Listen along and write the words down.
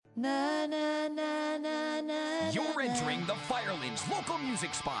You're entering the Firelands local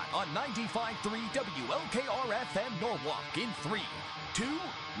music spot on 95.3 WLKR FM Norwalk in 3, 2,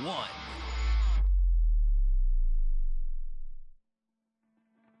 1.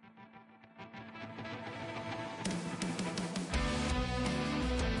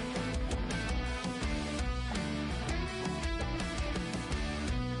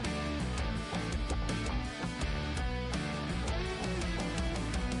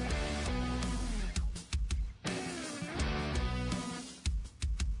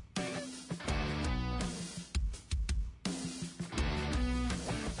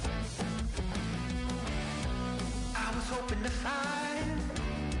 Hoping to find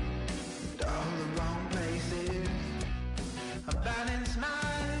all the wrong places, a balanced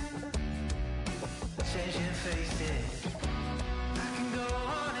mind, changing faces. I can go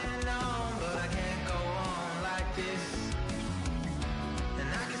on and on, but I can't go on like this. And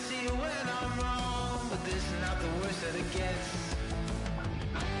I can see when I'm wrong, but this is not the worst that it gets.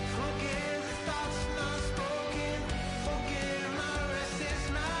 Forgive thoughts not spoken, forgive my restless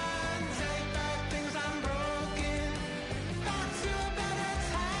mind, take back things I'm broken.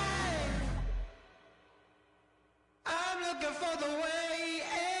 I'm looking for the way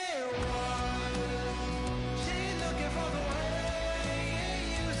it was. She's looking for the way it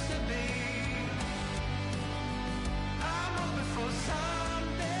used to be. I'm hoping for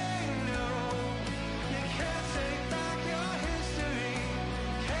something new. You can't take back your history,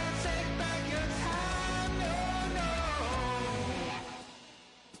 can't take back your time, no, no.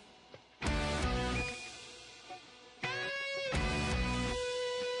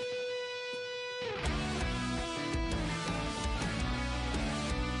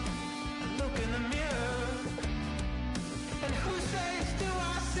 Look in the mirror, and whose face do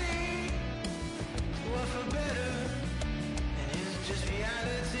I see? Well, for better, and it's just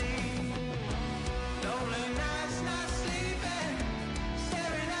reality. Lonely nights, not sleeping,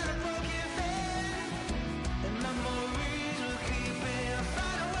 staring at a broken fan, and memories we're keeping. I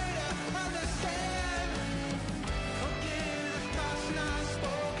find a way to understand. Forgive the thoughts not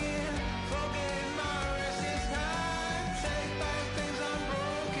spoken, forgive my restless mind, take back things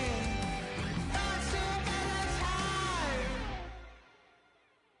unbroken. Thoughts to a better time.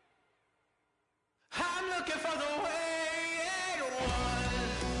 I'm looking for the way it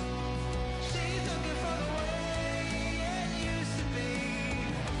was. She's looking for the way it used to be.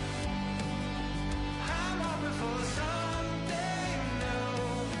 I'm hoping for something new.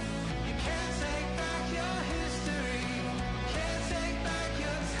 You can't take back your history, can't take back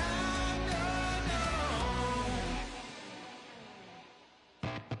your time, no, no.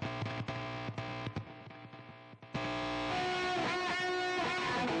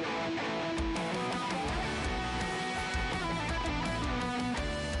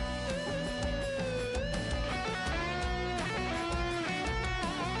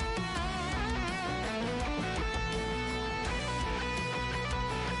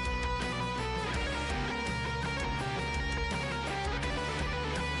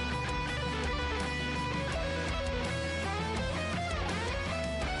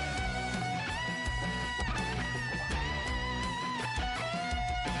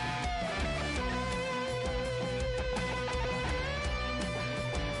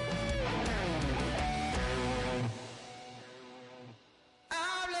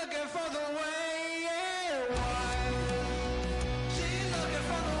 I'm looking for the way it was. She's looking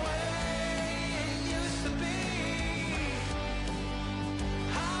for the way it used to be.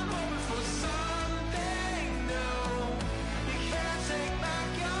 I'm hoping for something new. You can't take back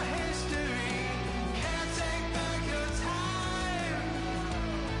your history, can't take back your time.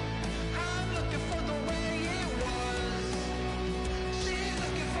 I'm looking for the way it was. She's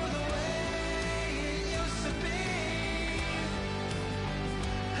looking for the way it used to be.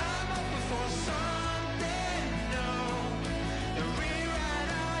 I'm hoping for something new, to rewrite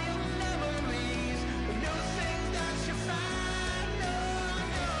all your memories, the new things that you find, no,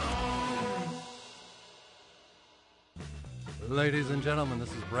 no. Ladies and gentlemen,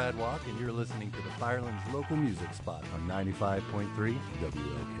 this is Brad Walk, and you're listening to the Firelands local music spot on 95.3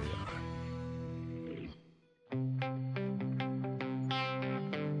 WLKR.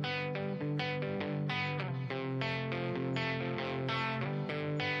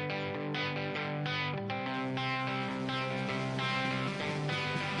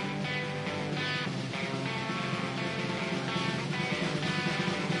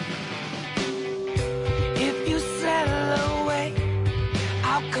 If you sail away,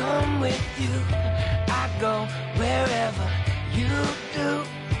 I'll come with you. I go wherever you do.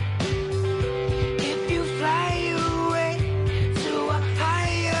 If you fly away to a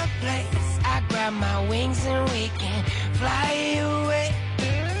higher my wings and we can fly away.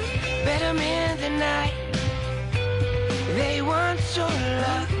 Better men than I. They want your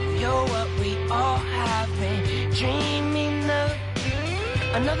love. You're what we all have been dreaming of.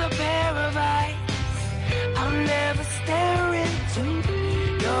 Another pair of eyes I'll never stare into.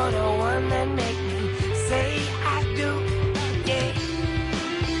 You're the one that make me say I do. Yeah.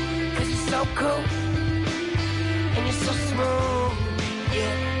 'Cause you're so cool and you're so smooth.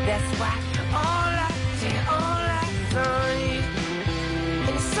 Yeah, that's why all eyes on you.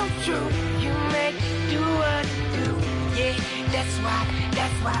 And it's so true, you make me do what you do. Yeah, that's why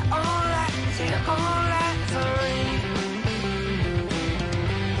all eyes on you.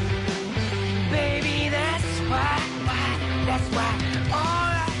 Baby, that's why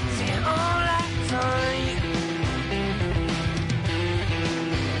all eyes on you.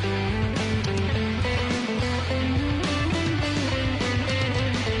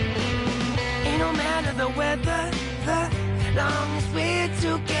 No matter the weather, long as we're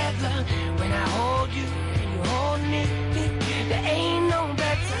together. When I hold you and you hold me, there ain't no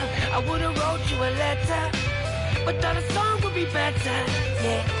better. I would've wrote you a letter, but thought a song would be better.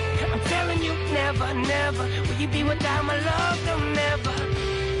 Yeah, I'm telling you, never, never will you be without my love. Don't never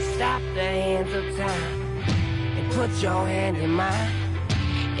stop the hands of time and put your hand in mine.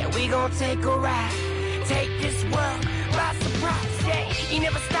 Yeah, we gon' take a ride, take this world by surprise. Yeah, you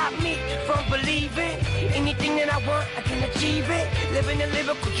never stop me from believing anything that I want, I can achieve it. Living a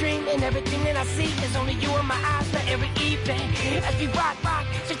lyrical dream, and everything that I see is only you in my eyes. Now every evening, as we rock,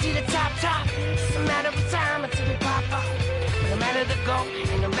 straight to the top. It's a matter of time until we pop up. But no matter the goal,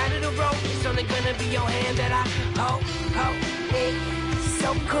 and no matter the road, it's only gonna be your hand that I hold. Yeah,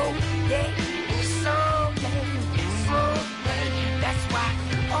 so cool, yeah, so smooth, baby. That's why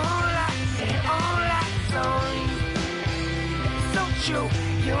all eyes on you. True,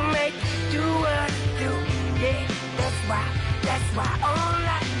 you make me do what you do. Yeah, that's why all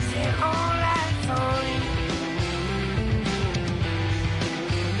eyes on you.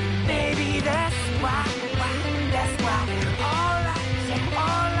 Baby, that's why all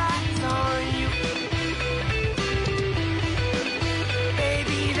eyes on you.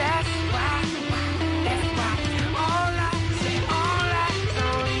 Baby, that's why all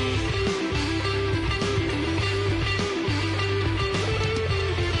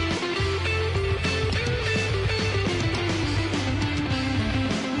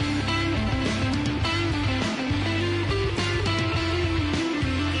on you.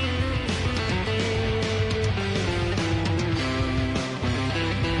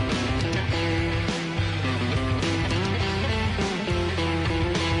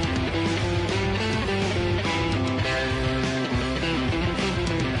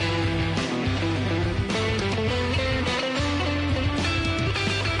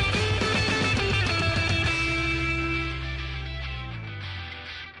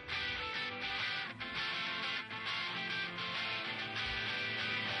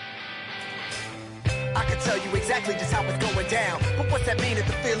 Exactly just how it's going down. But what's that mean if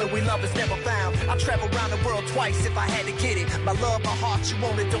the feeling we love is never found? I'll travel around the world twice if I had to get it. My love, my heart, you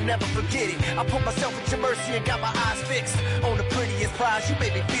want it, don't ever forget it. I put myself at your mercy and got my eyes fixed on the prettiest prize. You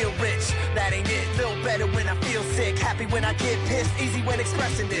made me feel rich. That ain't it. Feel better when I feel sick. Happy when I get pissed. Easy when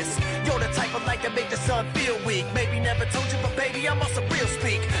expressing this. You're the type of light that make the sun feel weak. Maybe never told you, but baby, I'm on some real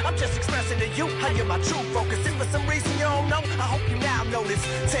speak. I'm just expressing to you how you're my true focus. If for some reason you don't know, I hope you now notice.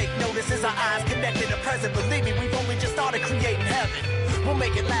 Take notice as our eyes connect in the present. Believe me, we've only just started creating heaven. We'll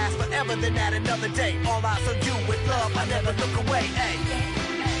make it last forever, then add another day. All eyes on you with love, I never look away. Hey,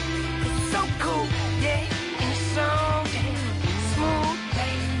 it's so cool, yeah, and it's so smooth,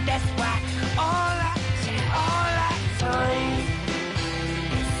 baby. That's why all eyes on you.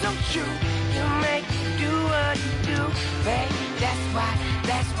 It's so true, you make me do what you do, baby. That's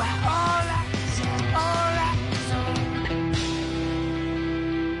why all eyes on you.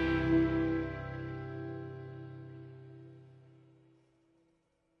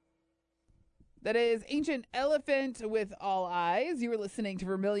 That is Ancient Elephant with All Eyes. You were listening to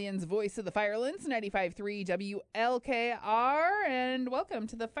Vermilion's Voice of the Firelands, 95.3 WLKR. And welcome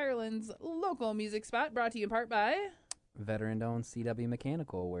to the Firelands local music spot, brought to you in part by Veteran-owned CW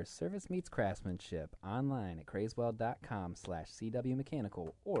Mechanical, where service meets craftsmanship. Online at crazewell.com/CW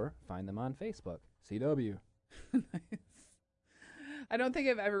Mechanical, or find them on Facebook. CW. Nice. I don't think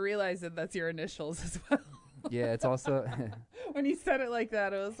I've ever realized that that's your initials as well. Yeah, it's also... When you said it like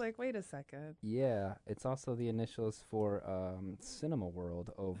that, I was like, wait a second. Yeah, it's also the initials for Cinema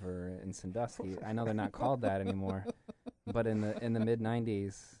World over in Sandusky. I know they're not called that anymore, but in the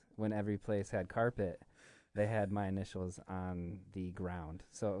mid-'90s, when every place had carpet, they had my initials on the ground.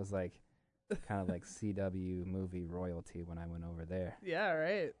 So it was like kind of like CW movie royalty when I went over there. Yeah,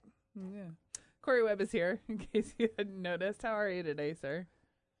 right. Yeah. Cory Webb is here, in case you hadn't noticed. How are you today, sir?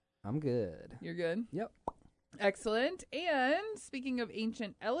 I'm good. You're good? Yep. Excellent. And speaking of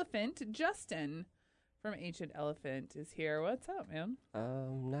Ancient Elephant, Justin from Ancient Elephant is here. What's up, man?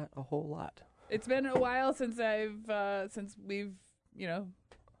 Not a whole lot. It's been a while since since we've,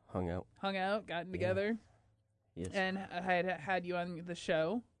 Hung out. gotten together. Yes. And I had you on the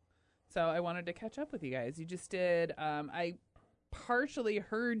show. So I wanted to catch up with you guys. You just did, I partially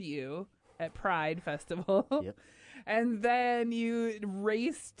heard you at Pride Festival. Yep. And then you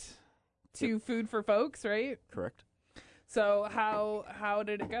raced to Food for Folks, right? Correct. So how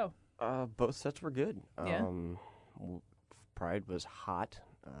did it go? Both sets were good. Yeah. Pride was hot.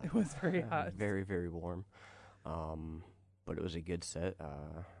 It was very hot. Very, very warm. But it was a good set.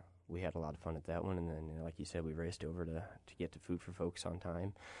 We had a lot of fun at that one. And then, like you said, we raced over to get to Food for Folks on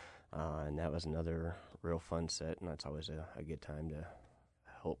time. And that was another real fun set. And that's always a good time to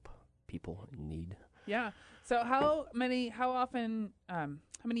help people in need. Yeah. So how many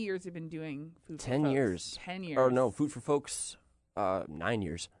years have you been doing Food for 10 Folks? years. 10 years. Or no, Food for Folks, 9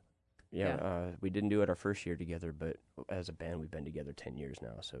 years. Yeah, we didn't do it our first year together, but as a band, we've been together 10 years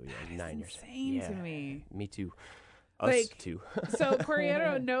now. So, yeah, 9 years. Insane to me. Me too. Us too. So, Cory, I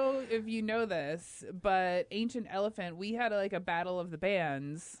don't know if you know this, but Ancient Elephant, we had a battle of the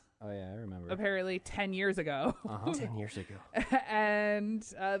bands. Oh, yeah, I remember. Apparently 10 years ago. 10 years ago. And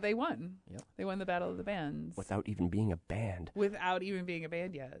they won. Yep. They won the battle of the bands. Without even being a band. Without even being a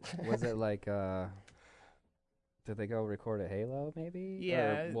band yet. Was it like, did they go record at Halo, maybe?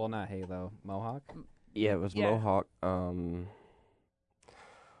 Yeah. Well, not Halo. Mohawk? Yeah, it was Yeah. Mohawk.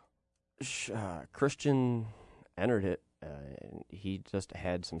 Christian entered it. And he just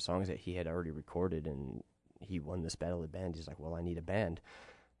had some songs that he had already recorded, and he won this battle of the band. He's like, well, I need a band.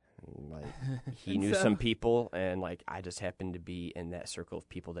 And, he knew some people, and I just happened to be in that circle of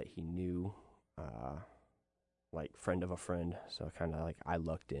people that he knew, friend of a friend. So kind of I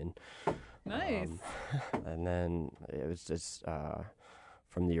lucked in. Nice. And then it was just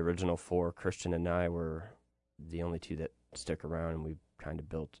from the original four, Christian and I were the only two that stuck around, and we kind of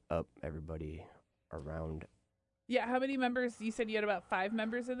built up everybody around. Yeah, how many members? You said you had about 5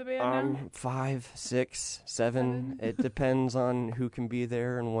 members in the band now? 5, 6, 7. It depends on who can be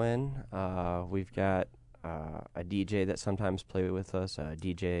there and when. We've got a DJ that sometimes play with us, a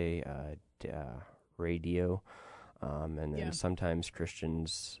DJ radio, and then sometimes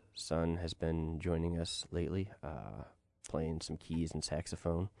Christian's son has been joining us lately, playing some keys and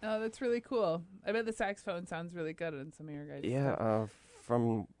saxophone. Oh, that's really cool. I bet the saxophone sounds really good on some of your guys' Yeah, stuff.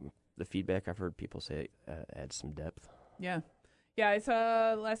 from the feedback I've heard, people say it adds some depth. Yeah. Yeah, I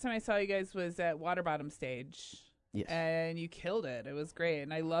saw, last time I saw you guys was at Waterbottom Stage. Yes. And you killed it. It was great.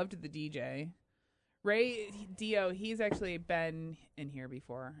 And I loved the DJ. Ray Dio, he's actually been in here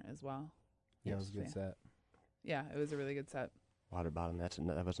before as well. Yeah, it was a good set. Yeah, it was a really good set. Waterbottom,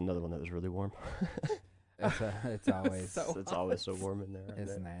 that was another one that was really warm. It's always It's always so warm in there.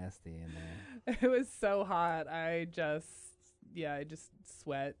 it's nasty in there. It was so hot. I just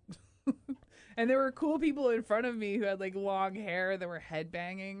sweat. And there were cool people in front of me who had long hair that were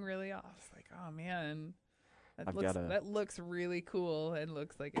headbanging really off. I was like, oh man, that looks really cool and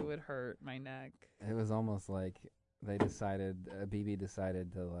looks like it would hurt my neck. It was almost like they decided, BB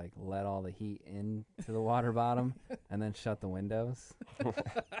decided to let all the heat into the water bottom and then shut the windows.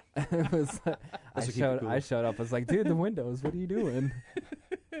 It was I showed up. I was like, dude, the windows, what are you doing?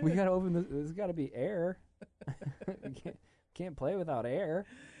 We got to open this. There's got to be air. Can't play without air.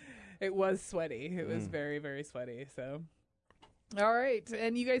 It was sweaty. It was very, very sweaty. So, all right.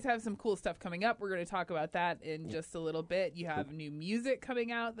 And you guys have some cool stuff coming up. We're going to talk about that in just a little bit. You have new music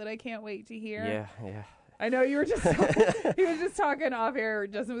coming out that I can't wait to hear. Yeah. I know you were just he was just talking off air.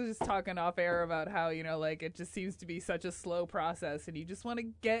 Justin was just talking off air about how, it just seems to be such a slow process and you just want to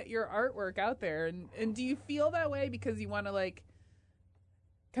get your artwork out there. And do you feel that way because you want to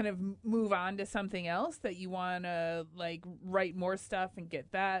kind of move on to something else, that you want to write more stuff and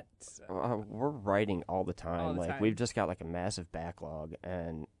get that? We're writing all the time. All the time. We've just got a massive backlog,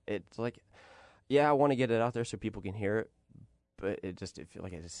 and it's I want to get it out there so people can hear it, but it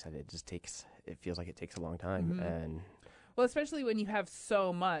feels like it takes a long time. Mm-hmm. And well, especially when you have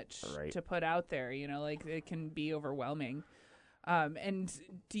so much Right. to put out there, it can be overwhelming. And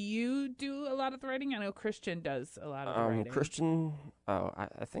do you do a lot of the writing? I know Christian does a lot of the writing. Christian,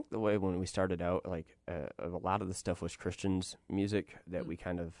 I think the way when we started out, a lot of the stuff was Christian's music that we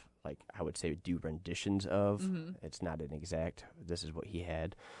kind of, I would say, do renditions of. Mm-hmm. It's not an exact, this is what he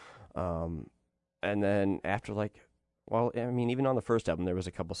had. And then after, Well, I mean, even on the first album, there was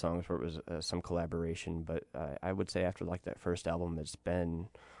a couple songs where it was some collaboration, but I would say after like that first album, it's been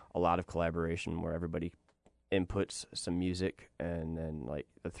a lot of collaboration where everybody inputs some music, and then like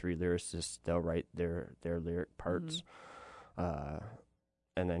the three lyricists, they'll write their lyric parts,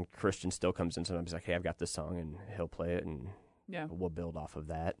 and then Christian still comes in sometimes like, hey, I've got this song, and he'll play it, and we'll build off of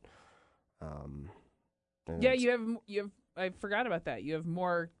that. You have. I forgot about that. You have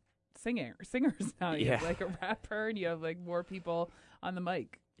more singers now. You have like a rapper, and you have like more people on the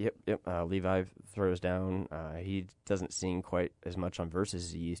mic. Yep. Levi throws down. He doesn't sing quite as much on verses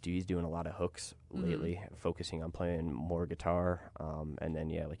as he used to. He's doing a lot of hooks lately, focusing on playing more guitar. And then,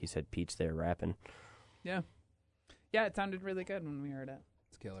 like you said, Pete's there rapping. Yeah. Yeah, it sounded really good when we heard it.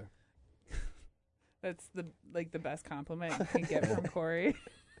 It's killer. That's the best compliment you can get from Cory.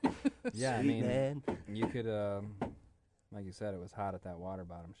 Yeah, I mean, you could, like you said, it was hot at that water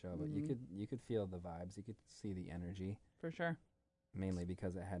bottom show, but you could feel the vibes. You could see the energy. For sure. Mainly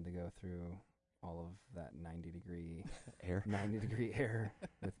because it had to go through all of that 90-degree air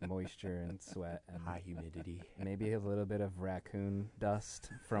with moisture and sweat and high humidity. Maybe a little bit of raccoon dust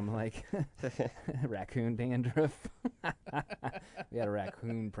from like raccoon dandruff. We had a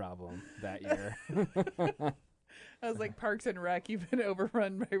raccoon problem that year. I was like, Parks and Rec, you've been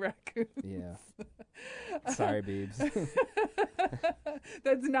overrun by raccoons. Yeah. Sorry, Beebs.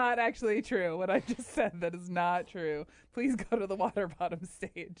 That's not actually true. What I just said, that is not true. Please go to the water bottom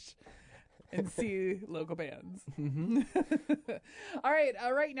stage and see local bands. All right.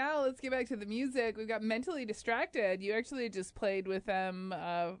 Right now, let's get back to the music. We've got Mentally Distrakted. You actually just played with them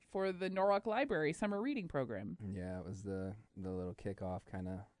for the Norwalk Library summer reading program. Yeah, it was the little kickoff kind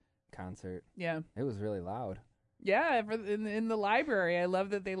of concert. Yeah. It was really loud. Yeah, in the library. I love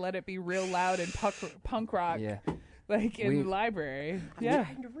that they let it be real loud and punk rock. Yeah. Like in the library. Yeah. I'm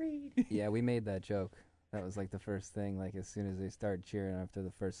trying to read. Yeah, we made that joke. That was like the first thing. Like as soon as they started cheering after the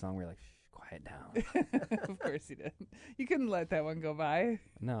first song, we were like, shh, quiet down. Of course you did. You couldn't let that one go by.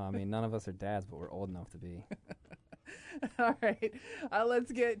 No, I mean, none of us are dads, but we're old enough to be. All right.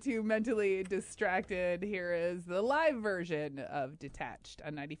 Let's get to Mentally Distrakted. Here is the live version of Detached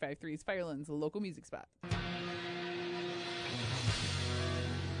on 95.3's Firelands local music spot.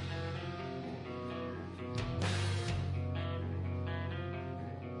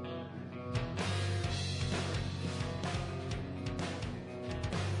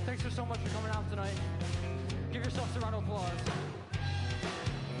 Thanks so much for coming out tonight. Give yourselves a round of applause.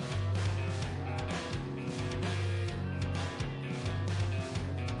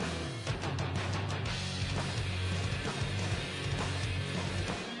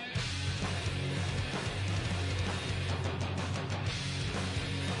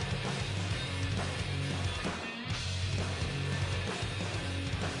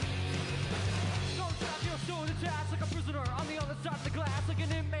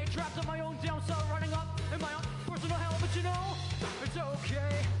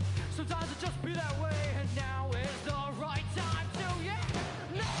 Sometimes it just be that way, and now is the right time to,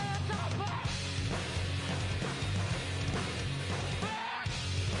 let the back.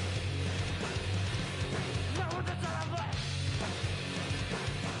 Now is the time to let.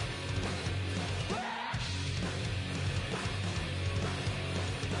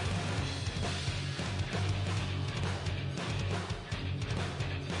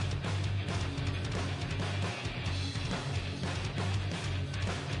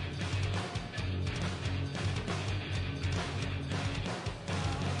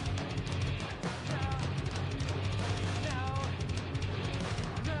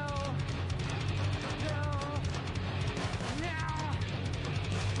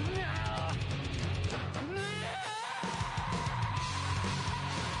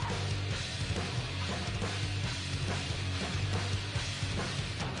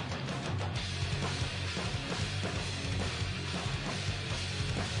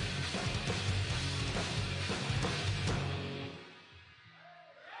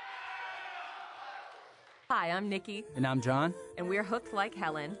 Hi, I'm Nikki. And I'm John. And we're hooked like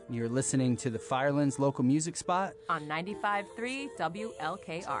Helen. You're listening to the Firelands local music spot on 95.3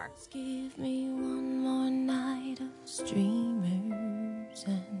 WLKR. Just give me one more night of streamers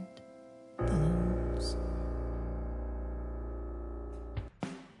and balloons.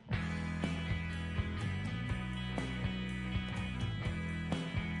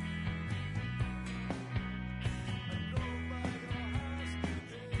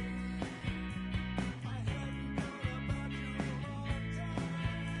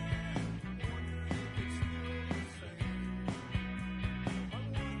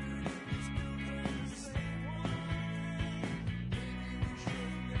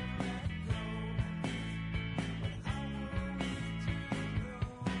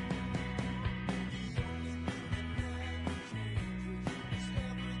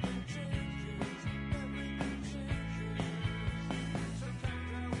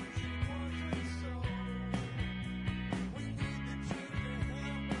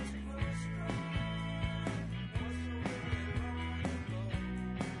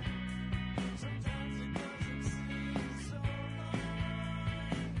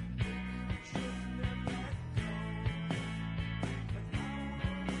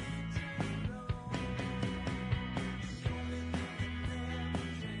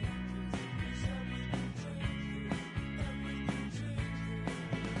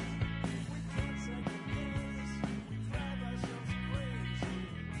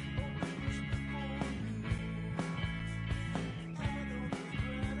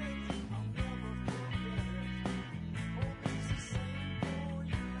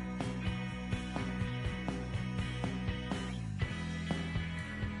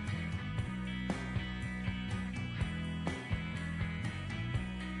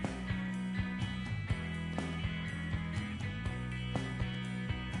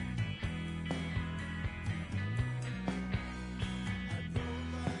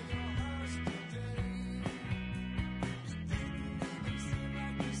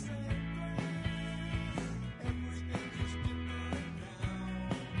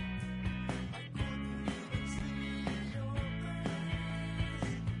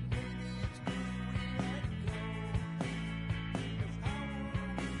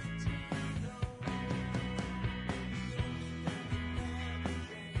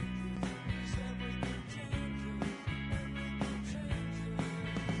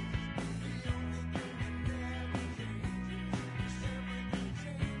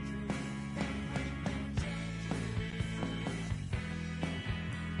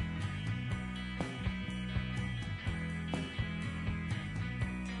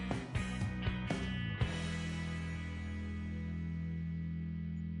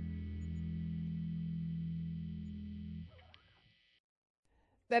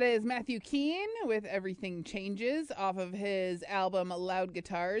 That is Matthew Kean with Everything Changes off of his album Loud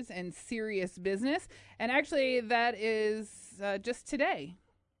Guitars and Serious Business. And actually, that is just today.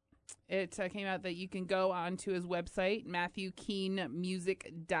 It came out that you can go onto his website,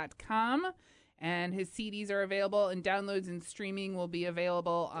 MatthewKeanMusic.com, and his CDs are available, and downloads and streaming will be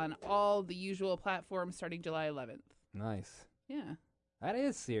available on all the usual platforms starting July 11th. Nice. Yeah. That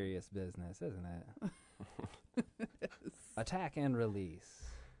is serious business, isn't it? Attack and release.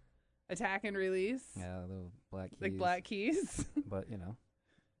 Attack and release? Yeah, little black keys. Like black keys? But,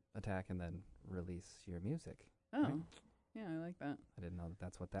 attack and then release your music. Oh. Right? Yeah, I like that. I didn't know that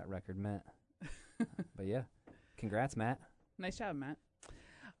that's what that record meant. But yeah, congrats, Matt. Nice job, Matt.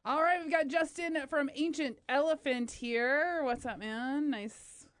 All right, we've got Justin from Ancient Elephant here. What's up, man?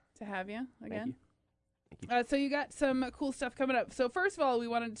 Nice to have you again. Thank you. So you got some cool stuff coming up. So first of all, we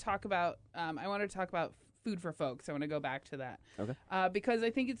wanted to talk about, I wanted to talk about Food for Folks. I want to go back to that. Okay. Because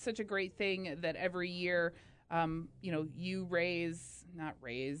I think it's such a great thing that every year, you you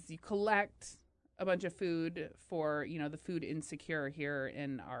collect a bunch of food for, the food insecure here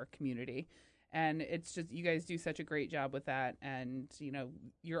in our community. And it's just, you guys do such a great job with that. And,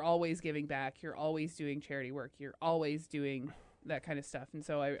 you're always giving back. You're always doing charity work. You're always doing that kind of stuff. And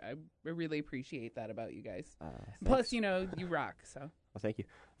so I really appreciate that about you guys. Plus, you rock. So. Well, thank you.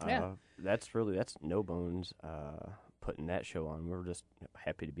 Yeah. That's no bones putting that show on. We're just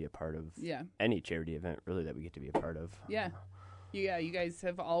happy to be a part of any charity event, really, that we get to be a part of. Yeah. Yeah, you guys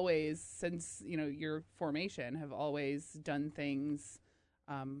have always, since, your formation, have always done things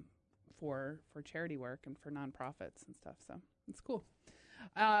for charity work and for nonprofits and stuff. So it's cool.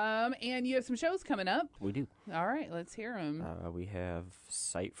 And you have some shows coming up. We do. All right, let's hear them. We have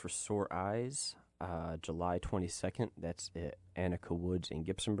Sight for Sore Eyes, July 22nd. That's at Annika Woods in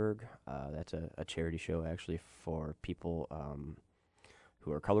Gibsonburg. That's a charity show, actually, for people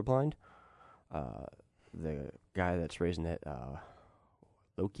who are colorblind. The guy that's raising it,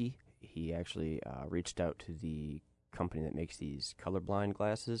 Loki, he actually reached out to the company that makes these colorblind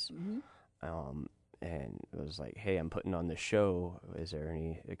glasses, and it was like, hey, I'm putting on this show.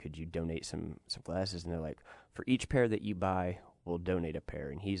 Could you donate some glasses? And they're like, for each pair that you buy, we'll donate a pair.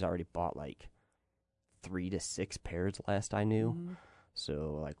 And he's already bought like 3 to 6 pairs last I knew. Mm-hmm.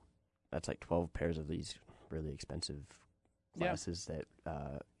 So that's like 12 pairs of these really expensive glasses that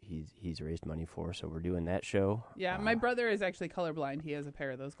he's raised money for. So we're doing that show. Yeah, my brother is actually colorblind. He has a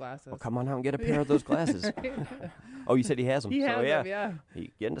pair of those glasses. Well, come on out and get a pair of those glasses. Oh, you said he has them. He has them, yeah.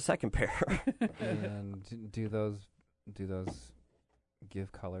 He getting a second pair. And do those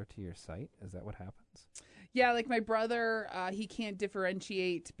give color to your sight? Is that what happens? Yeah, like my brother, he can't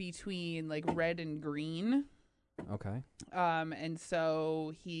differentiate between like red and green. Okay. And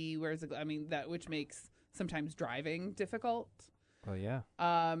so he wears which makes sometimes driving difficult. Oh yeah.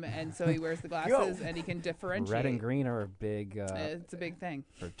 And so he wears the glasses and he can differentiate. Red and green are a big. It's a big thing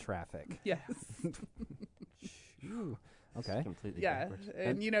for traffic. Yes. Okay. Completely. Yeah, backwards.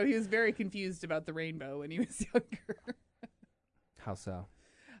 and he was very confused about the rainbow when he was younger. How so?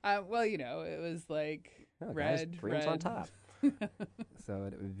 Well, it was like red, green's on top. So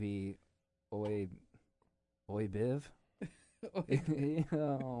it would be Oi Biv.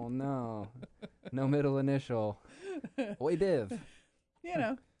 Oh no, no middle initial. Oi Biv.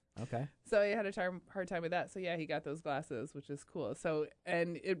 Okay. So he had a hard time with that. So yeah, he got those glasses, which is cool. So,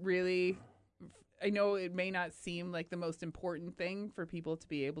 and it really, I know it may not seem like the most important thing for people to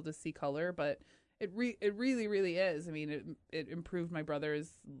be able to see color, but it really, really is. I mean, it improved my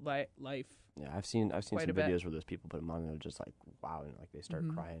brother's life. Yeah, I've seen some quite a videos bit. where those people put them on and they're just like, wow, and like they start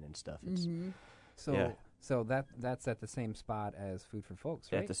crying and stuff. So that's at the same spot as Food for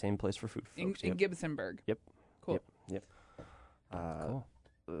Folks, right? At the same place for Food for Folks. In Gibsonburg. Yep. Cool. Yep. Cool.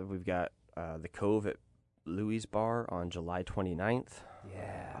 We've got the Cove at Louis Bar on July 29th.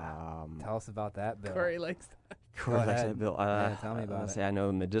 Yeah. Tell us about that, Bill. Cory likes that. Cory likes that, Bill. Tell me about it. I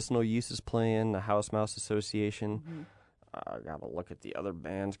know Medicinal Use is playing, the House Mouse Association. I got to look at the other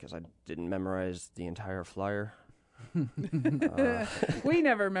bands because I didn't memorize the entire flyer. We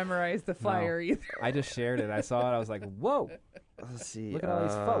never memorized the flyer either. I just shared it. I saw it. I was like, whoa. Let's see. Look at all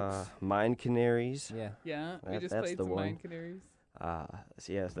these folks. Mind Canaries. Yeah. We just played some Mind Canaries.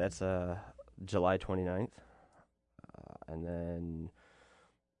 So that's July 29th. And then,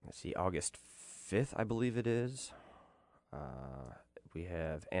 let's see, August 5th, I believe it is. We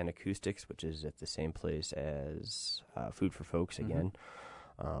have Anacoustics, which is at the same place as Food for Folks again.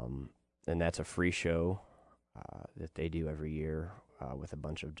 And that's a free show that they do every year with a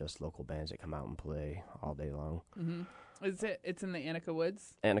bunch of just local bands that come out and play all day long. It's in the Annika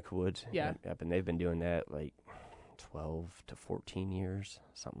Woods? Annika Woods. Yeah. Yep, and they've been doing that like 12 to 14 years,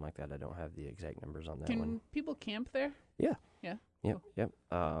 something like that. I don't have the exact numbers on that one. Can people camp there? Yeah. Yeah. Yep. Cool. Yep.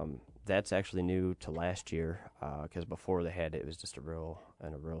 That's actually new to last year because before they had it was just a real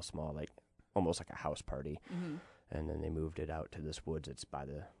small, like almost like a house party, and then they moved it out to this woods. It's by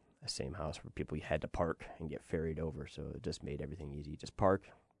the same house where people had to park and get ferried over, so it just made everything easy. Just park,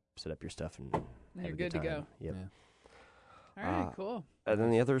 set up your stuff, and you're good to go. Yep. Yeah. All right, cool. And then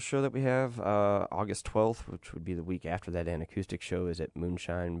the other show that we have, August 12th, which would be the week after that, an acoustic show, is at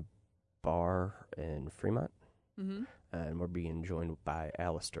Moonshine Bar in Fremont. Mm-hmm. And we're being joined by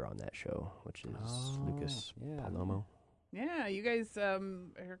Alistair on that show, which is Lucas Palomo. Yeah, you guys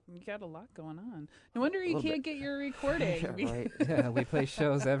you got a lot going on. No wonder you can't get your recording. Yeah, right. Yeah, we play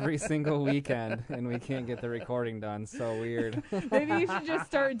shows every single weekend, and we can't get the recording done. So weird. Maybe you should just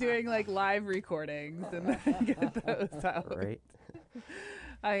start doing like live recordings and then get those out. Right.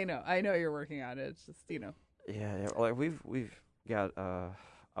 I know you're working on it. It's just Yeah, like we've got a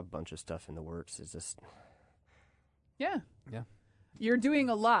bunch of stuff in the works. It's just. Yeah. Yeah. You're doing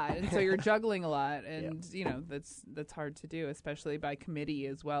a lot, and so you're juggling a lot, and that's hard to do, especially by committee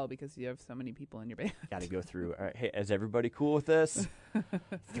as well, because you have so many people in your band. Got to go through. All right, hey, is everybody cool with this?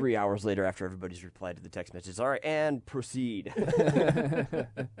 3 hours later, after everybody's replied to the text message, all right, and proceed. I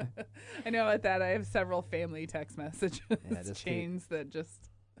know at that I have several family text messages chains that just.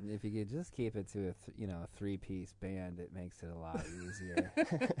 If you could just keep it to a 3-piece band, it makes it a lot easier.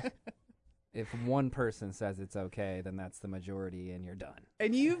 If one person says it's okay, then that's the majority, and you're done.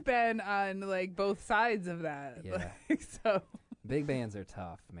 And you've been on like both sides of that. Yeah. So big bands are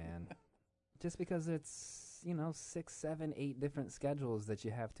tough, man. Just because it's 6, 7, 8 different schedules that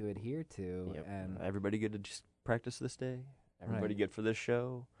you have to adhere to, and everybody good to just practice this day. Everybody good for this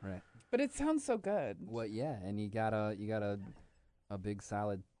show, right? But it sounds so good. Well, yeah, and you got a big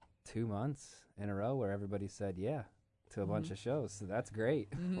solid 2 months in a row where everybody said yeah to a bunch of shows, so that's great.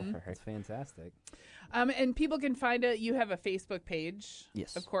 It's fantastic. And people can find it. You have a Facebook page,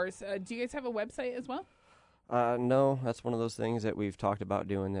 yes, of course. Do you guys have a website as well? No, that's one of those things that we've talked about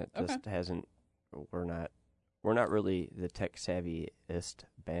doing that just hasn't. We're not really the tech savvyest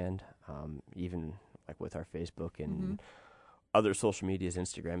band. Even like with our Facebook and other social medias,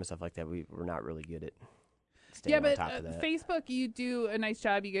 Instagram and stuff like that, we're not really good at. Yeah, but Facebook, you do a nice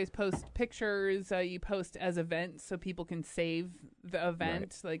job. You guys post pictures. You post as events so people can save the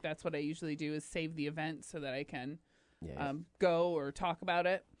event. Right. Like that's what I usually do is save the event so that I can go or talk about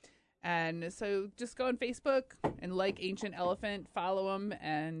it. And so just go on Facebook and like Ancient Elephant, follow them,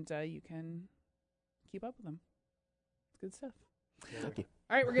 and you can keep up with them. It's good stuff. Yeah. Thank you.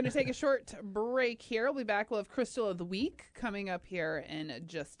 All right, we're going to take a short break here. We'll be back. We'll have Crystal of the Week coming up here in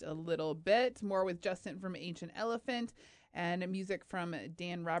just a little bit. More with Justin from Ancient Elephant and music from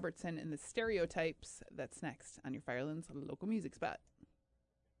Dan Robertson and the Stereotypes. That's next on your Firelands local music spot.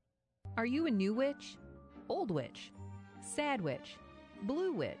 Are you a new witch? Old witch? Sad witch?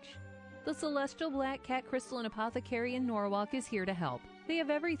 Blue witch? The Celestial Black Cat Crystal and Apothecary in Norwalk is here to help. They have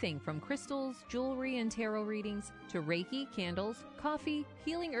everything from crystals, jewelry, and tarot readings to Reiki, candles, coffee,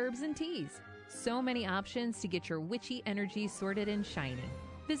 healing herbs, and teas. So many options to get your witchy energy sorted and shining.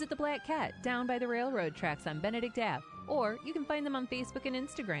 Visit the Black Cat down by the railroad tracks on Benedict Ave, or you can find them on Facebook and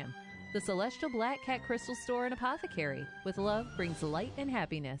Instagram. The Celestial Black Cat Crystal Store and Apothecary. With love brings light and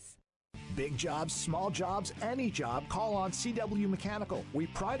happiness. Big jobs, small jobs, any job, call on CW Mechanical. We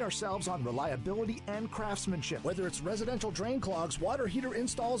pride ourselves on reliability and craftsmanship. Whether it's residential drain clogs, water heater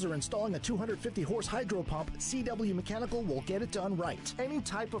installs, or installing a 250-horse hydro pump, CW Mechanical will get it done right. Any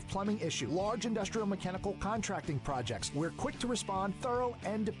type of plumbing issue, large industrial mechanical contracting projects, we're quick to respond, thorough,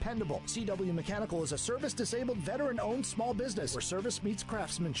 and dependable. CW Mechanical is a service-disabled, veteran-owned small business where service meets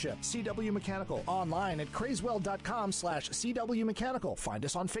craftsmanship. CW Mechanical, online at crazewell.com/CW Mechanical. Find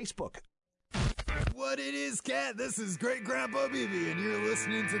us on Facebook. What it is, Cat? This is Great Grandpa BB, and you're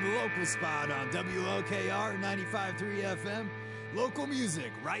listening to the local spot on WLKR 95.3 FM. Local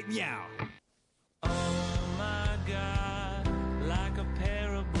music, right meow. Oh my God, like a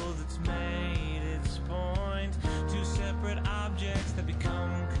parable that's made its point. Two separate objects that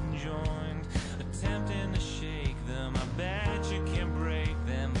become conjoined, attempting to shake them. I bet you can break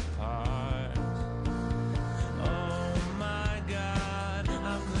them apart. Oh my God,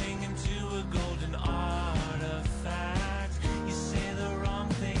 I'm clinging to a golden artifact. You say the wrong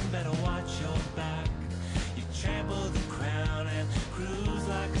thing, better watch your back. You trample the crown and cruise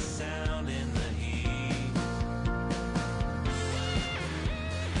like a sound in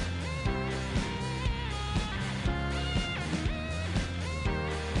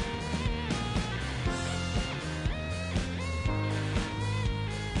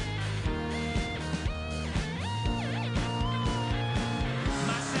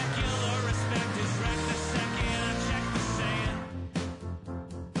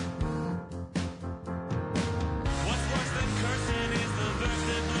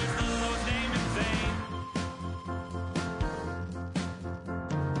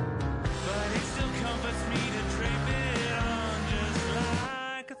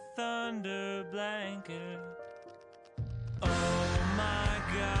blanket. Oh my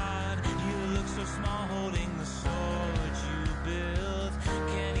God, you look so small holding the sword you built.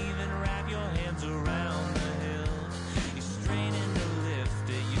 Can't even wrap your hands around the hilt. You're straining to lift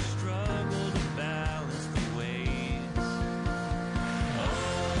it, you struggle to balance the weight.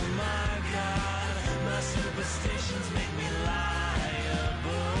 Oh my God, my superstitions make me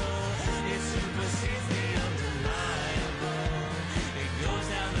liable. It supersedes the undeniable. It goes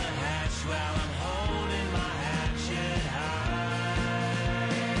down the hatch while I'm holding my hatchet high.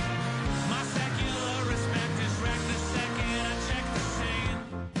 My secular respect is wrecked the second I check the scene.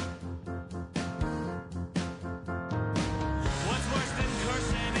 What's worse than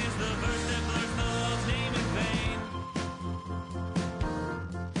cursing is the verse that blurs the Lord's name in vain.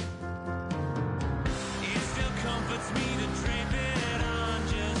 It still comforts me to drape it on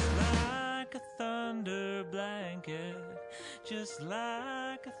just like a thunder blanket. Just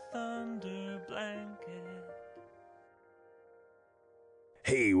like a thunder blanket.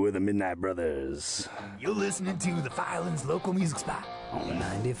 Hey, we're the Midnight Brothers. You're listening to the Firelands Local Music Spot On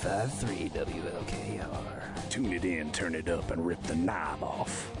 95.3 WLKR. Tune it in, turn it up, and rip the knob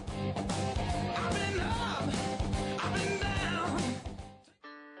off. I've been up, I've been down.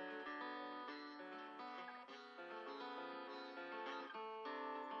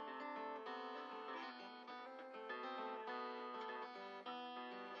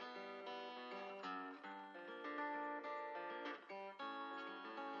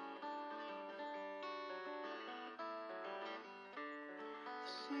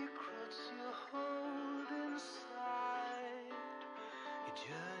 Secrets you hold inside. Your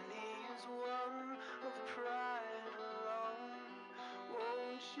journey is one of pride alone.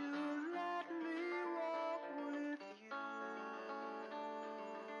 Won't you let me walk with you?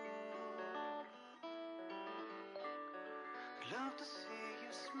 Love to see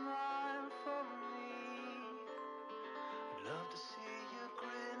you smile for me. Love to see you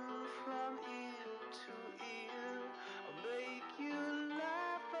grin from ear to ear. I'll make you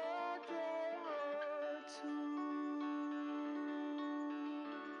laugh a day or two.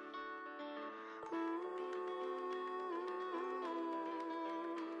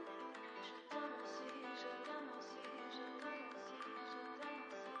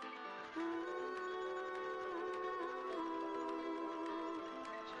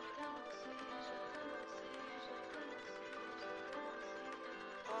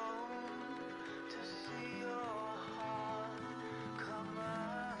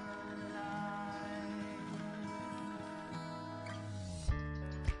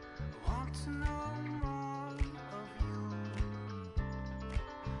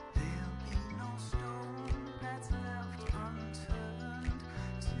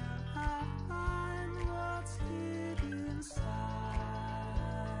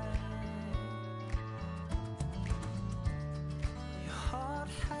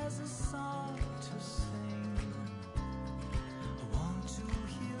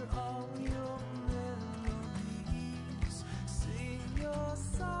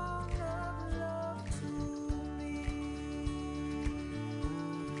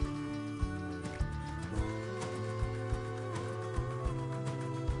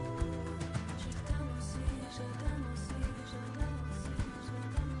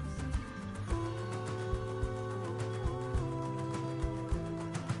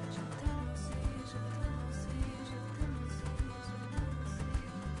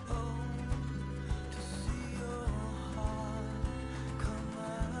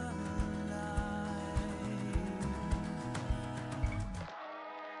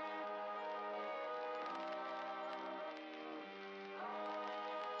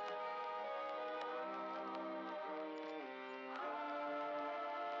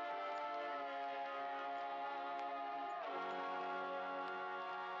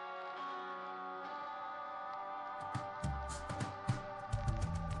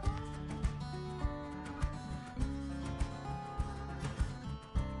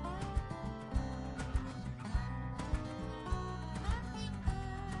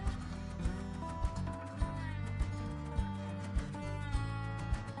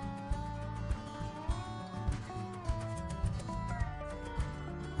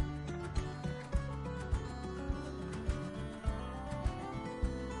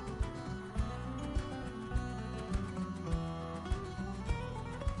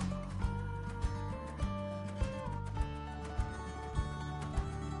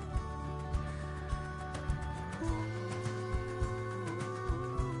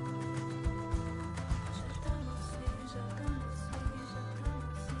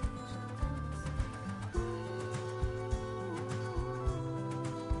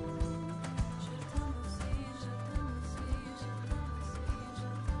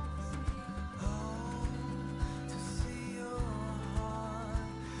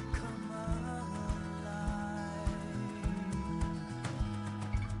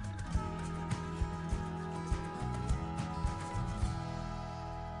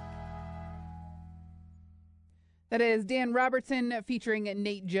 That is Dan Robertson featuring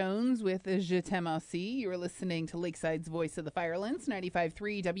Nate Jones with Je T'aime Aussi. You are listening to Lakeside's Voice of the Firelands,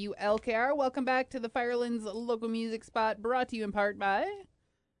 95.3 WLKR. Welcome back to the Firelands local music spot, brought to you in part by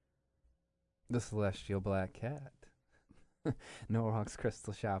the Celestial Black Cat. Norwalk's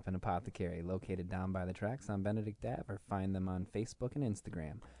Crystal Shop and Apothecary, located down by the tracks on Benedict Ave, or find them on Facebook and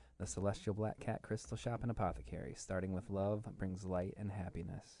Instagram. The Celestial Black Cat Crystal Shop and Apothecary. Starting with love brings light and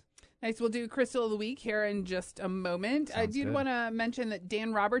happiness. Nice. We'll do Crystal of the Week here in just a moment. Sounds I did want to mention that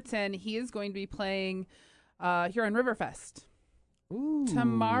Dan Robertson, he is going to be playing Huron Riverfest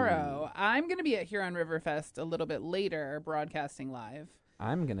tomorrow. I'm going to be at Huron Riverfest a little bit later, broadcasting live.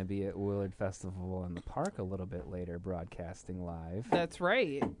 I'm going to be at Willard Festival in the Park a little bit later, broadcasting live. That's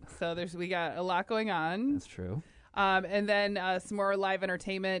right. So we got a lot going on. That's true. And then some more live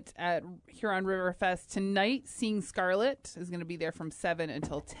entertainment at Huron Riverfest tonight. Seeing Scarlet is going to be there from 7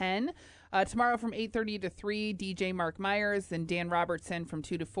 until 10. Tomorrow from 8:30 to 3, DJ Mark Myers and Dan Robertson from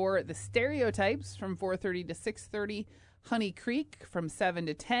 2 to 4. The Stereotypes from 4:30 to 6:30. Honey Creek from 7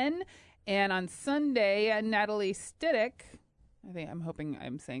 to 10. And on Sunday, Natalie Stiddick. I'm hoping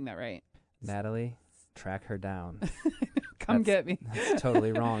I'm saying that right. Natalie, track her down. Come get me. That's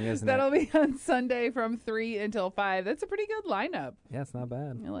totally wrong, isn't That'll be on Sunday from 3 until 5. That's a pretty good lineup. Yeah, it's not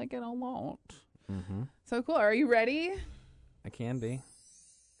bad. I like it a lot. Mm-hmm. So cool. Are you ready? I can be.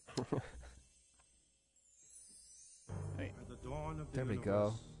 Wait. There we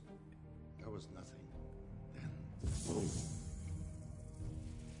go. There was nothing. Then, boom.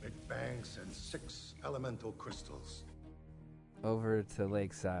 Big Bang sent 6 elemental crystals. Over to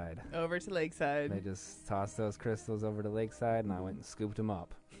Lakeside. Over to Lakeside. They just tossed those crystals over to Lakeside, and I went and scooped them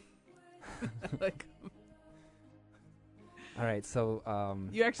up. Like, all right, so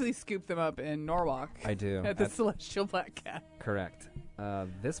you actually scooped them up in Norwalk. I do. At the Celestial Black Cat. Correct.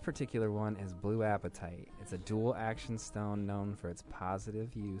 This particular one is Blue Apatite. It's a dual action stone known for its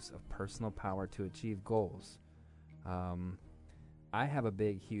positive use of personal power to achieve goals. I have a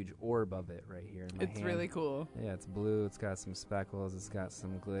big, huge orb of it right here in my hand. It's really cool. Yeah, it's blue. It's got some speckles. It's got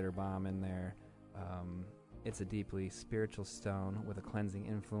some glitter bomb in there. It's a deeply spiritual stone with a cleansing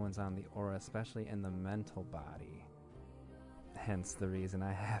influence on the aura, especially in the mental body. Hence the reason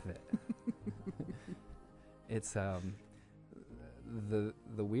I have it. It's the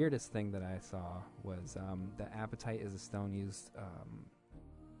weirdest thing that I saw was that apatite is a stone used,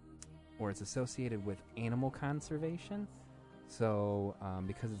 or it's associated with animal conservation. So,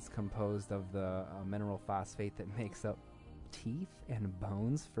 because it's composed of the mineral phosphate that makes up teeth and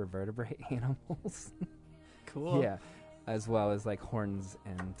bones for vertebrate animals. Cool. Yeah, as well as like horns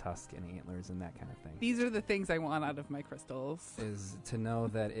and tusk and antlers and that kind of thing. These are the things I want out of my crystals. Is to know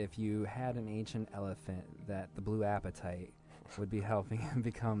that if you had an ancient elephant, that the blue apatite would be helping him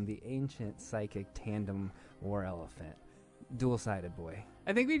become the ancient psychic tandem war elephant. Dual-sided boy.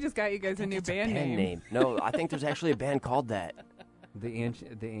 I think we just got you guys a new band name. No, I think there's actually a band called that. The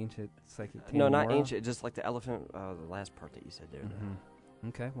ancient psychic tandem No, not war? ancient, just like the elephant, the last part that you said there. Mm-hmm.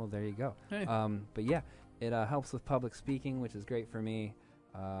 Okay, well, there you go. But yeah, it helps with public speaking, which is great for me.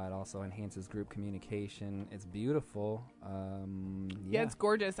 It also enhances group communication. It's beautiful. Yeah, it's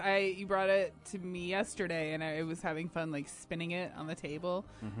gorgeous. You brought it to me yesterday, and I was having fun, like, spinning it on the table.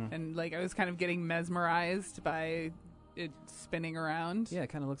 Mm-hmm. And, like, I was kind of getting mesmerized by it spinning around. Yeah, it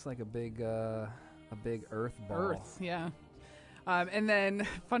kind of looks like a big earth ball. Earth, yeah. And then,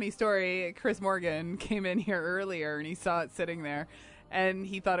 funny story, Chris Morgan came in here earlier, and he saw it sitting there. And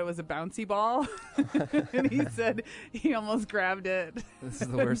he thought it was a bouncy ball, and he said he almost grabbed it. This is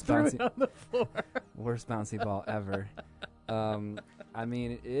the worst threw bouncy it on the floor. Worst bouncy ball ever. I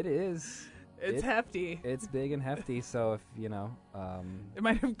mean, it is. It's hefty. It's big and hefty. So if you know, it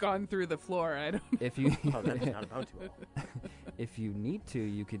might have gone through the floor. I don't know. If you, oh, that's not a bouncy ball. If you need to,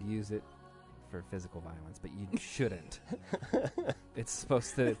 you could use it for physical violence, but you shouldn't. It's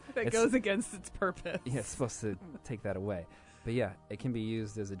supposed to. That goes against its purpose. Yeah, it's supposed to take that away. But yeah, it can be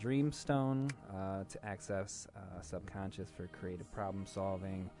used as a dream stone to access subconscious for creative problem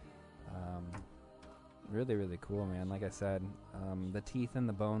solving. Really, really cool, man. Like I said, the teeth and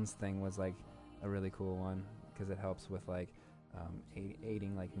the bones thing was like a really cool one because it helps with like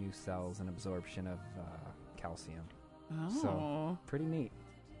aiding like new cells and absorption of calcium. Oh, so pretty neat.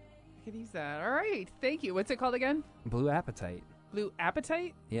 I could use that. All right, thank you. What's it called again? Blue Apatite. Blue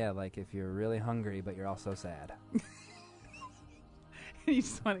Apatite? Yeah, like if you're really hungry but you're also sad. You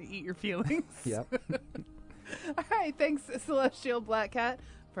just want to eat your feelings. Yep. All right, thanks, Celestial Black Cat,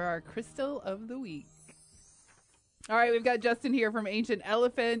 for our Crystal of the Week. All right, we've got Justin here from Ancient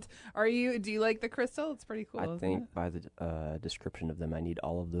Elephant. Do you like the crystal? It's pretty cool. I think by the description of them, I need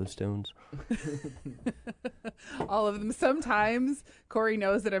all of those stones. All of them. Sometimes Cory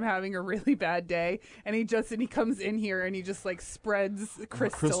knows that I'm having a really bad day, and he comes in here and he just like spreads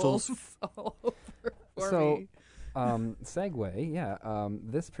crystals all over for me. Segue, yeah.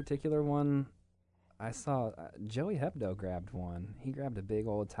 This particular one, I saw Joey Hebdo grabbed one. He grabbed a big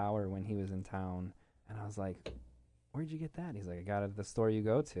old tower when he was in town, and I was like, where'd you get that? He's like, I got it at the store you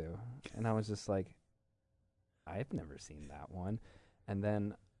go to. And I was just like, I've never seen that one. And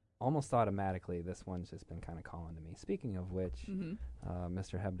then almost automatically, this one's just been kind of calling to me. Speaking of which,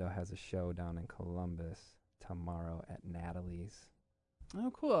 Mr. Hebdo has a show down in Columbus tomorrow at Natalie's.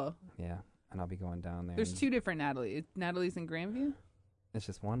 Oh, cool. Yeah, and I'll be going down there. There's 2 different Natalie's. Natalie's in Grandview? It's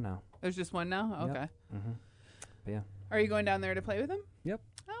just one now. There's just one now? Yep. Okay. Mm-hmm. But yeah. Are you going down there to play with him? Yep.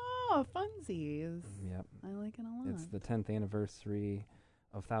 Oh, funsies. Yep. I like it a lot. It's the 10th anniversary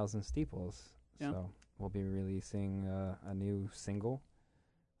of Thousand Steeples. Yep. So we'll be releasing a new single,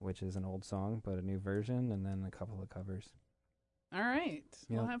 which is an old song, but a new version, and then a couple of covers. All right.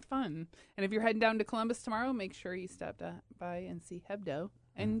 Yep. We'll have fun. And if you're heading down to Columbus tomorrow, make sure you stop by and see Hebdo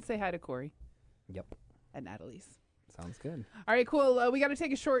and say hi to Cory. Yep. At Natalie's. Sounds good. All right, cool. We got to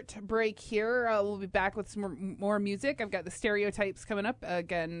take a short break here. We'll be back with some more music. I've got the Stereotypes coming up.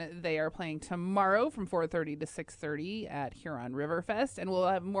 Again, they are playing tomorrow from 4:30 to 6:30 at Huron River Fest. And we'll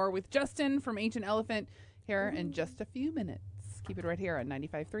have more with Justin from Ancient Elephant here in just a few minutes. Keep it right here on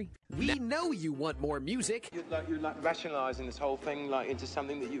 95.3. We know you want more music. You're rationalizing this whole thing into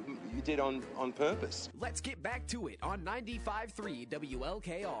something that you did on purpose. Let's get back to it on 95.3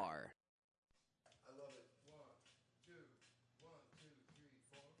 WLKR.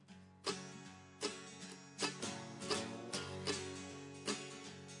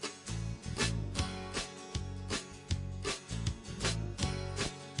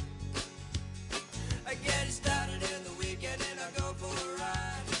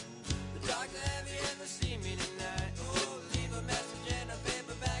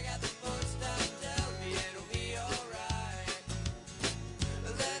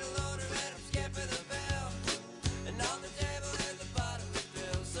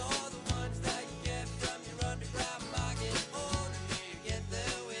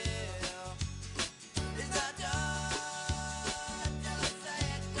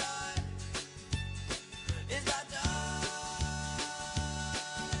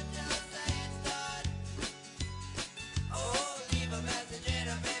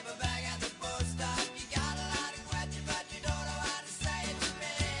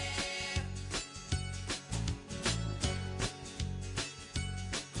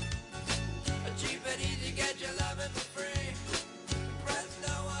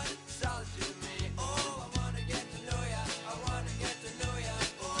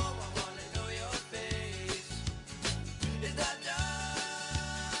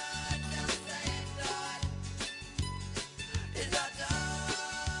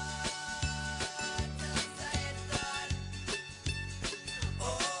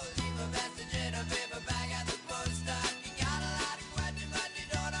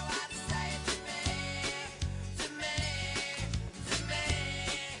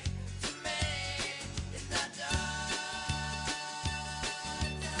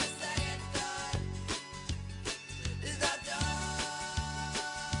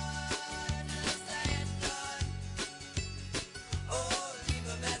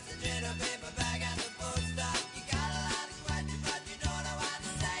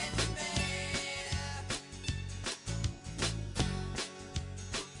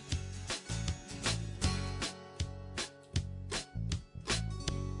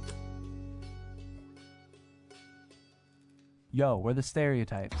 Yo, we're the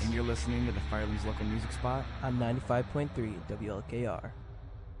Stereotypes, and you're listening to the Firelands Local Music Spot on 95.3 WLKR.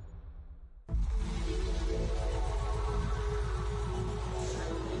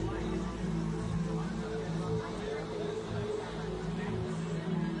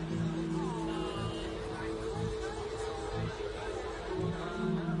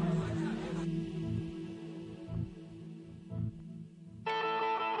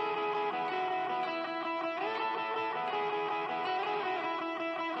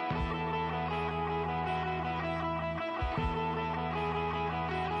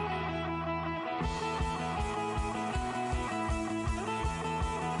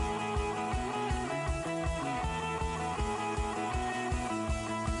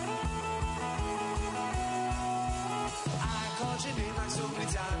 Your name like so many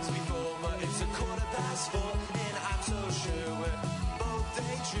times before, but it's 4:15, and I'm so sure we're both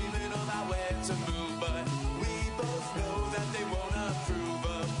daydreaming of our way to move, but we both know that they won't approve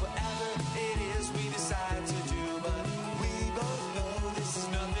of whatever it is we decide to do, but we both know this is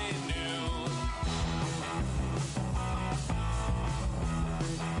nothing new.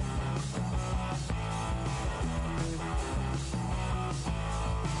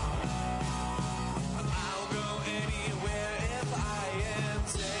 I'll go anywhere if I am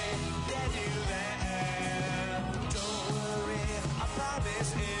taking you there. Don't worry, I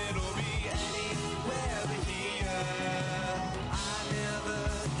promise it'll be anywhere but here. I never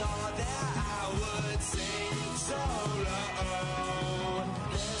thought that I would sing so low.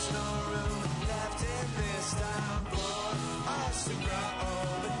 There's no room left in this town for us to grow.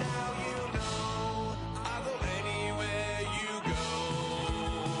 But now you know I'll go anywhere you go.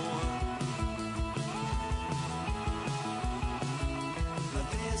 But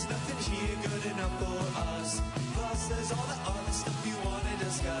there's nothing here good enough for us. Plus there's all the other stuff you want to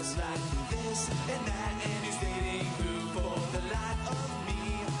discuss, like this and that, and who's dating who for the life of me.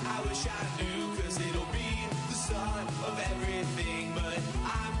 I wish I knew, cause it'll be the start of everything, but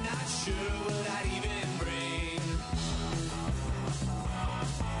I'm not sure what I'd even bring.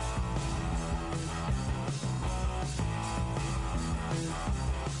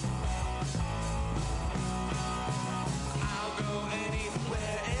 I'll go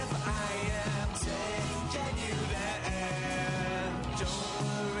anywhere if I am taking you there. Don't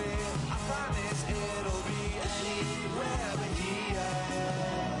worry, I promise it'll be anywhere but here.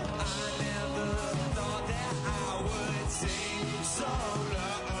 I never thought that I would sing so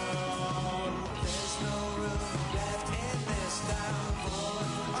low. There's no room left in this town for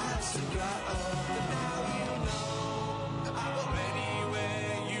us to grow. But now you know I'll go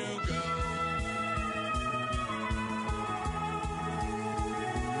anywhere you go.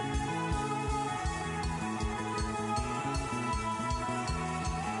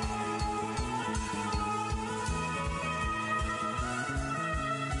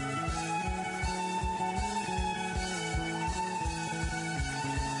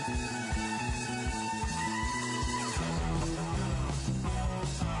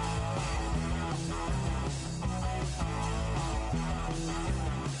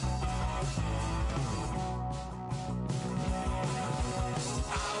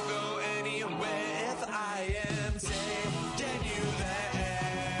 I'll go anywhere if I am taking you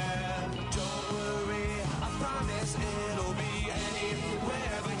there. Don't worry, I promise it'll be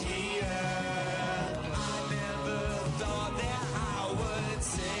anywhere but here. I never thought that I would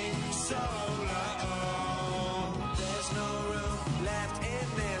sing so low. There's no room left in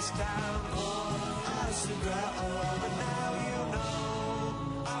this town for us to grow. But now you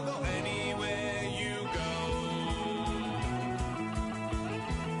know I'll go anywhere you go.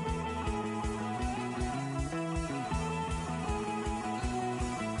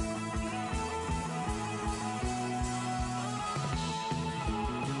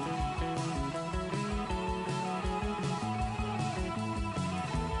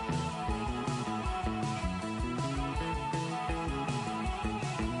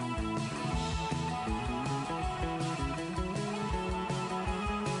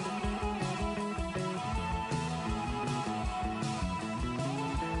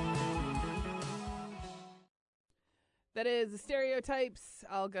 That is the Stereotypes.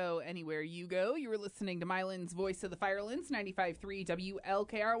 I'll go anywhere you go. You were listening to Mylan's Voice of the Firelands, 95.3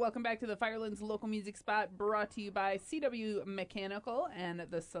 WLKR. Welcome back to the Firelands local music spot, brought to you by CW Mechanical and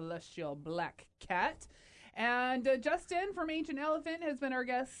the Celestial Black Cat. And Justin from Ancient Elephant has been our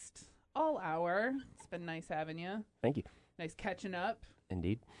guest all hour. It's been nice having you. Thank you. Nice catching up.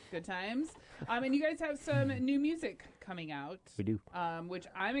 Indeed. Good times. And you guys have some new music coming out. We do. Which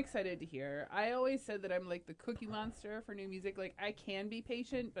I'm excited to hear. I always said that I'm like the cookie monster for new music. Like, I can be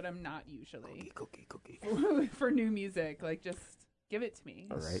patient, but I'm not usually. Cookie. For new music. Like, just give it to me.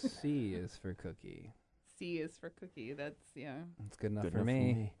 All right. C is for cookie. C is for cookie. That's, yeah. That's good enough for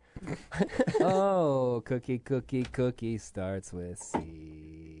me. Oh, cookie starts with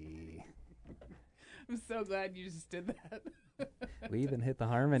C. I'm so glad you just did that. We even hit the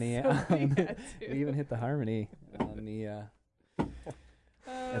harmony. We even hit the harmony on the.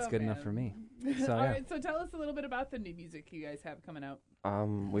 That's good enough for me. So, All right, so tell us a little bit about the new music you guys have coming out.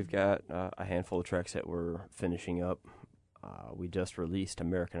 We've got a handful of tracks that we're finishing up. We just released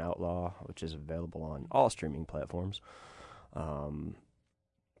American Outlaw, which is available on all streaming platforms. At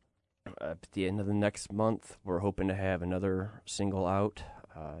the end of the next month, we're hoping to have another single out,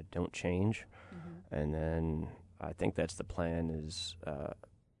 Don't Change. Mm-hmm. And then I think that's the plan is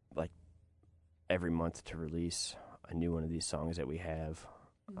like every month to release a new one of these songs that we have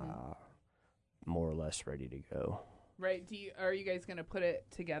more or less ready to go. Right. Are you guys going to put it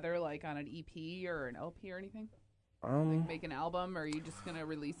together like on an EP or an LP or anything? Like make an album, or are you just gonna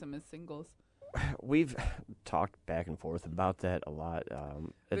release them as singles? We've talked back and forth about that a lot.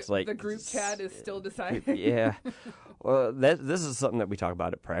 It's like the group chat is still deciding. Yeah. Well, this is something that we talk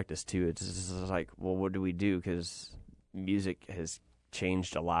about at practice too. It's just like, well, what do we do? Because music has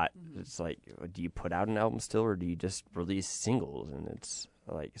changed a lot. Mm-hmm. It's like, do you put out an album still, or do you just release singles? And it's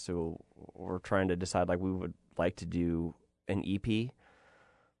like, so we're trying to decide. Like, we would like to do an EP,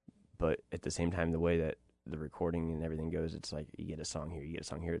 but at the same time, the way that the recording and everything goes, it's like you get a song here, you get a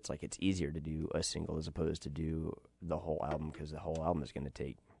song here. It's like it's easier to do a single as opposed to do the whole album, because the whole album is going to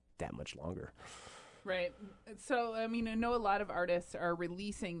take that much longer. Right. So, I mean, I know a lot of artists are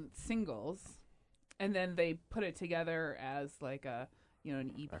releasing singles, and then they put it together as like an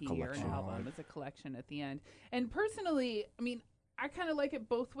EP or an album, as a collection at the end. And personally, I mean, I kind of like it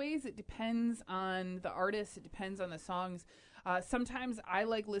both ways. It depends on the artist. It depends on the songs. Sometimes I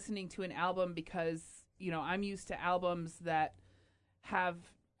like listening to an album because, I'm used to albums that have,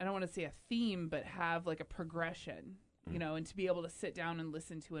 I don't want to say a theme, but have like a progression, and to be able to sit down and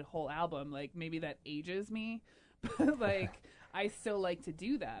listen to a whole album, like maybe that ages me, but like I still like to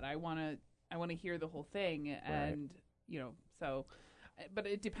do that. I want to hear the whole thing, and so, but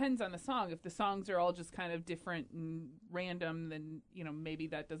it depends on the song. If the songs are all just kind of different and random, then maybe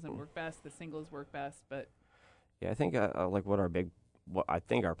that doesn't work best. The singles work best, but yeah, I think like what I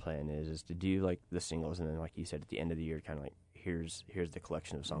think our plan is to do like the singles, and then like you said, at the end of the year, kind of like here's the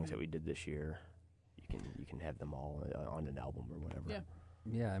collection of songs that we did this year. You can have them all on an album or whatever. Yeah.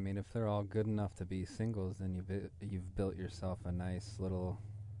 Yeah, I mean, if they're all good enough to be singles, then you've built yourself a nice little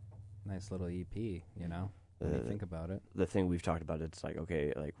EP. When you think about it. The thing we've talked about, it's like,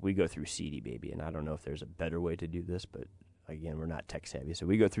 okay, like we go through CD Baby, and I don't know if there's a better way to do this, but again, we're not tech savvy, so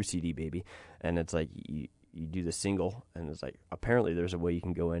we go through CD Baby, and it's like you do the single, and it's like apparently there's a way you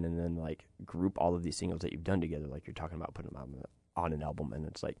can go in and then like group all of these singles that you've done together, like you're talking about putting them on an album, and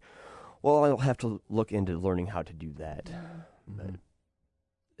it's like, well, I'll have to look into learning how to do that, but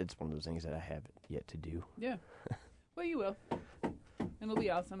it's one of those things that I haven't yet to do. Yeah, well, you will, and it'll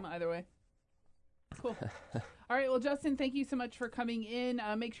be awesome either way. Cool. All right. Well, Justin, thank you so much for coming in.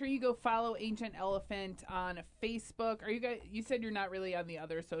 Make sure you go follow Ancient Elephant on Facebook. Are you guys? You said you're not really on the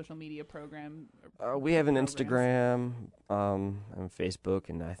other social media program. We have an Instagram, and Facebook,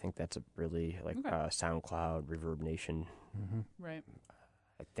 and I think that's really like SoundCloud, Reverb Nation. Right.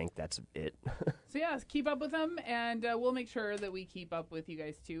 I think that's it. So yeah, keep up with them, and we'll make sure that we keep up with you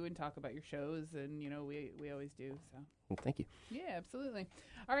guys too, and talk about your shows, and we always do. So. Well, thank you. Yeah, absolutely.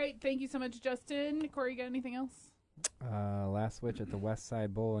 All right, thank you so much, Justin. Cory, got anything else? Last Witch at the West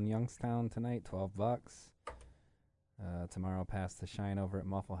Side Bowl in Youngstown tonight, $12. Tomorrow, Pass the Shine over at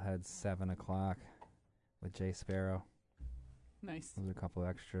Mufflehead, 7:00 with Jay Sparrow. Nice. Those are a couple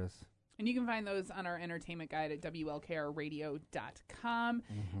extras. And you can find those on our entertainment guide at WLKRradio.com.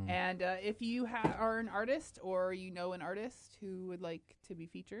 And if you are an artist, or an artist who would like to be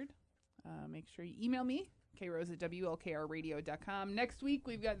featured, make sure you email me, krose at WLKRradio.com. Next week,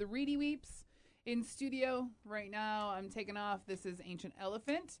 we've got the Reedy Weeps in studio. Right now, I'm taking off. This is Ancient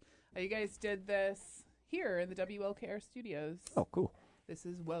Elephant. You guys did this here in the WLKR studios. Oh, cool. This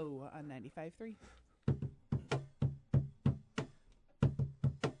is Whoa on 95.3.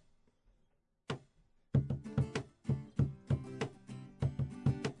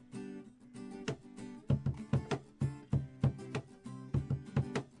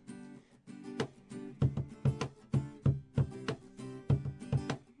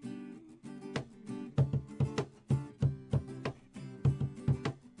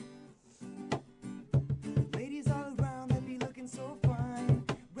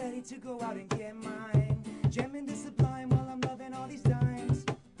 To go out and get mine, jamming the Sublime while I'm loving all these dimes.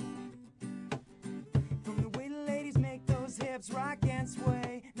 From the way the ladies make those hips rock and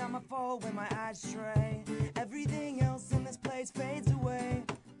sway, not my fault when my eyes stray. Everything else in this place fades away.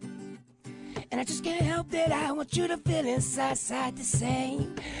 And I just can't help that I want you to feel inside the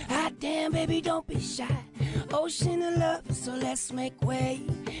same. Hot damn, baby, don't be shy. Ocean of love, so let's make way.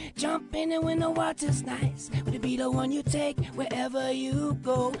 Jump in it when the water's nice. Wanna be the one you take wherever you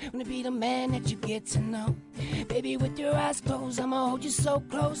go. Wanna be the man that you get to know. Baby, with your eyes closed, I'ma hold you so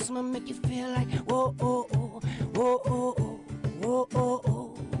close. I'ma make you feel like whoa, oh, oh, whoa, oh, oh, whoa, oh,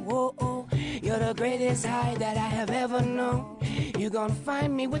 oh, whoa, oh. You're the greatest high that I have ever known. You're gonna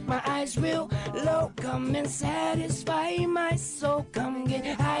find me with my eyes real low. Come and satisfy my soul. Come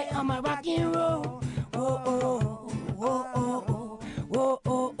get high on my rock and roll. Whoa, oh, whoa, oh, oh, whoa,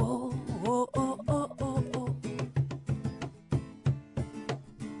 oh, oh, whoa, oh, oh, oh, oh.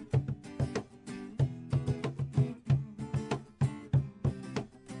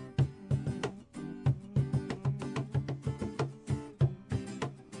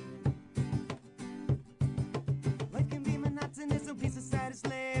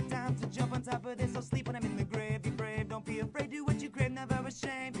 on top of this, so sleep when I'm in the grave. Be brave, don't be afraid, do what you crave, never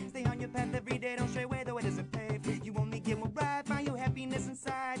ashamed. Stay on your path every day, don't stray away, the way doesn't pave. You only get one ride, find your happiness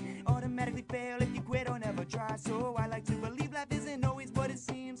inside. Automatically fail if you quit or never try. So I like to believe life isn't always what it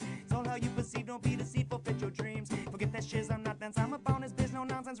seems. It's all how you perceive, don't be deceitful, fit your dreams. Forget that shiz, I'm not dance, I'm a bonus, biz, no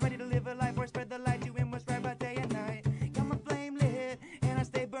nonsense. Ready to live a life where I spread the light, doing what's right by day and night. Got my flame lit, and I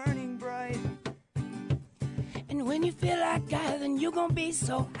stay burning bright. And when you feel like God, then you gon' be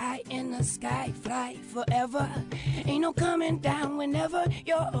so high in the sky, fly forever. Ain't no coming down whenever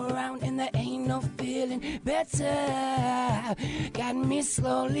you're around, and there ain't no feeling better. Got me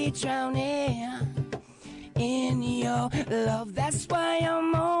slowly drowning in your love. That's why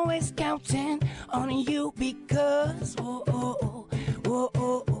I'm always counting on you, because oh oh oh oh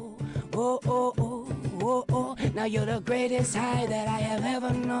oh oh oh oh oh oh. Now you're the greatest high that I have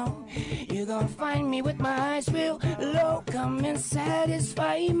ever known. You're gonna find me with my eyes real low. Come and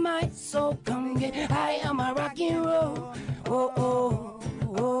satisfy my soul. Come get high on my rock and roll. Oh oh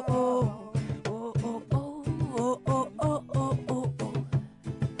oh oh oh oh oh oh oh oh oh oh.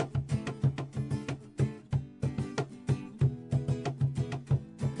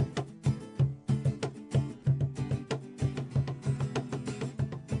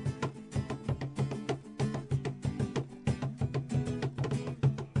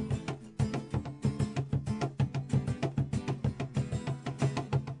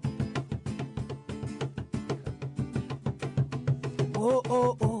 Oh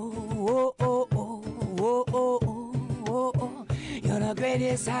oh oh oh oh oh oh oh oh oh. You're the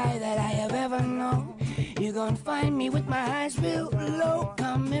greatest high that I have ever known. You're gonna find me with my eyes real low.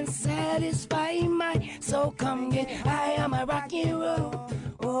 Come and satisfy my soul. Come get high on my rock and roll.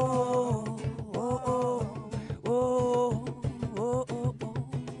 Oh oh oh oh oh oh oh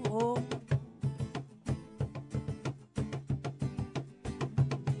oh.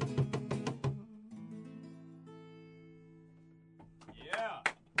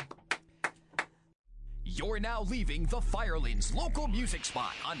 You're now leaving the Firelands local music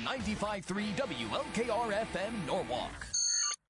spot on 95.3 WLKR FM Norwalk.